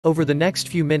Over the next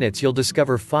few minutes you'll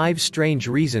discover 5 strange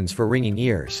reasons for ringing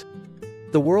ears.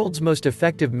 The world's most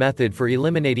effective method for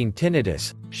eliminating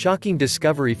tinnitus, shocking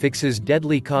discovery fixes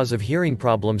deadly cause of hearing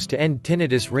problems to end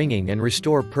tinnitus ringing and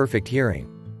restore perfect hearing.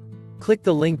 Click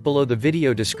the link below the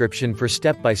video description for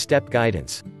step-by-step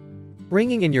guidance.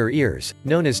 Ringing in your ears,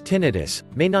 known as tinnitus,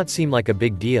 may not seem like a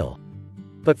big deal.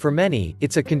 But for many,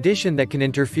 it's a condition that can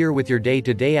interfere with your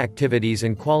day-to-day activities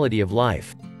and quality of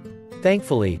life.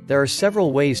 Thankfully, there are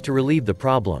several ways to relieve the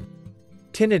problem.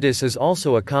 Tinnitus is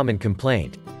also a common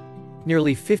complaint.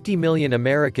 Nearly 50 million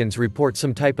Americans report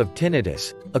some type of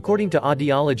tinnitus, according to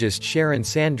audiologist Sharon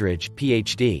Sandridge,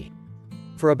 PhD.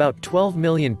 For about 12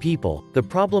 million people, the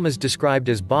problem is described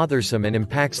as bothersome and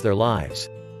impacts their lives.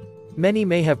 Many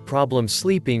may have problems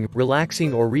sleeping,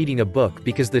 relaxing or reading a book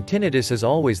because the tinnitus is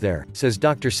always there, says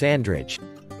Dr. Sandridge.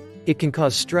 It can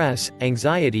cause stress,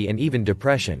 anxiety and even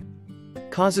depression.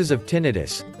 Causes of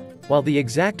tinnitus. While the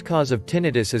exact cause of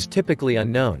tinnitus is typically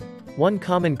unknown, one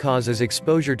common cause is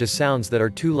exposure to sounds that are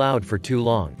too loud for too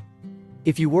long.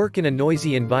 If you work in a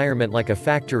noisy environment like a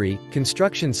factory,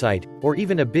 construction site, or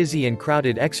even a busy and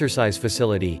crowded exercise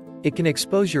facility, it can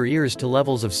expose your ears to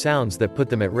levels of sounds that put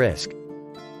them at risk.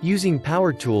 Using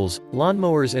power tools,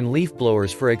 lawnmowers and leaf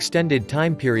blowers for extended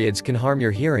time periods can harm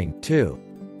your hearing, too.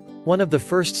 One of the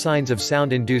first signs of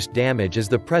sound-induced damage is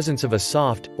the presence of a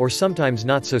soft, or sometimes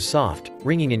not so soft,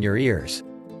 ringing in your ears.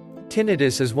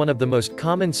 Tinnitus is one of the most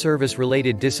common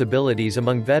service-related disabilities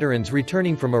among veterans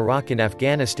returning from Iraq and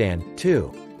Afghanistan,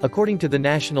 too, according to the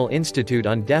National Institute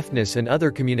on Deafness and Other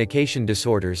Communication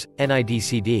Disorders,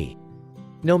 NIDCD.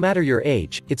 No matter your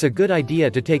age, it's a good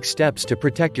idea to take steps to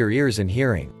protect your ears and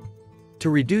hearing. To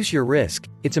reduce your risk,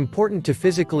 it's important to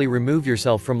physically remove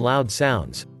yourself from loud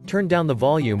sounds, turn down the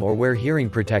volume or wear hearing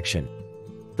protection.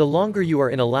 The longer you are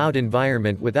in a loud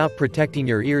environment without protecting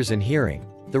your ears and hearing,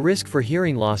 the risk for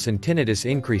hearing loss and tinnitus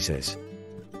increases.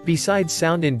 Besides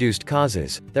sound-induced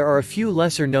causes, there are a few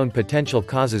lesser-known potential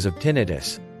causes of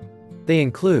tinnitus. They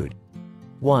include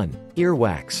 1.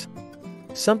 Earwax.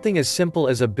 Something as simple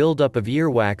as a buildup of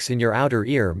earwax in your outer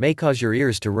ear may cause your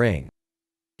ears to ring.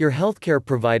 Your healthcare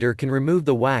provider can remove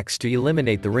the wax to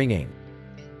eliminate the ringing.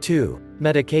 2.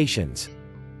 Medications.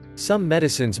 Some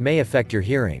medicines may affect your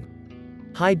hearing.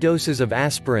 High doses of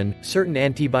aspirin, certain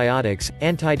antibiotics,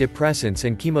 antidepressants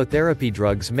and chemotherapy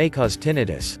drugs may cause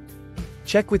tinnitus.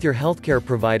 Check with your healthcare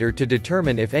provider to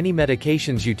determine if any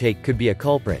medications you take could be a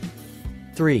culprit.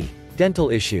 3.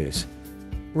 Dental issues.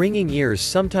 Ringing ears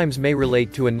sometimes may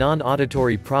relate to a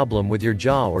non-auditory problem with your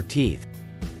jaw or teeth.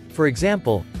 For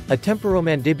example, a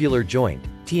temporomandibular joint,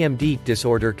 TMD,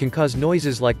 disorder can cause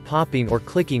noises like popping or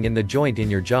clicking in the joint in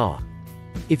your jaw.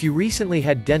 If you recently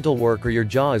had dental work or your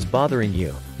jaw is bothering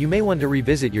you, you may want to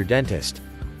revisit your dentist.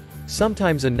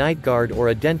 Sometimes a night guard or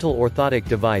a dental orthotic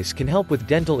device can help with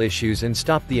dental issues and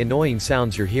stop the annoying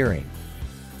sounds you're hearing.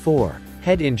 4.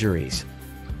 Head injuries.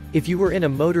 If you were in a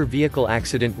motor vehicle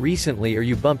accident recently or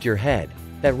you bumped your head,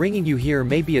 that ringing you hear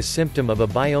may be a symptom of a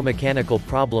biomechanical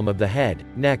problem of the head,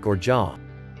 neck or jaw.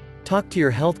 Talk to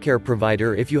your healthcare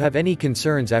provider if you have any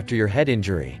concerns after your head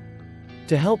injury.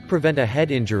 To help prevent a head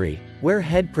injury, wear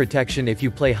head protection if you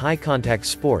play high-contact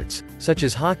sports, such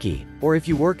as hockey, or if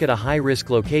you work at a high-risk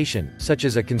location, such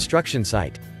as a construction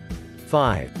site.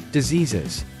 5.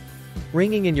 Diseases.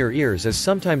 Ringing in your ears is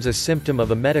sometimes a symptom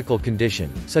of a medical condition,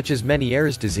 such as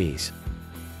Meniere's disease.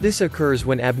 This occurs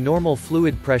when abnormal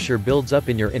fluid pressure builds up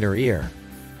in your inner ear.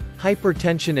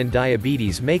 Hypertension and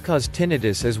diabetes may cause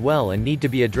tinnitus as well and need to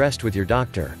be addressed with your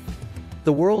doctor.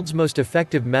 The world's most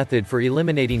effective method for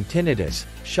eliminating tinnitus,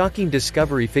 shocking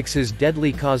discovery fixes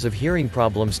deadly cause of hearing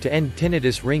problems to end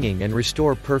tinnitus ringing and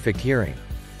restore perfect hearing.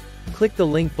 Click the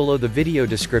link below the video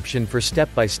description for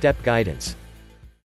step-by-step guidance.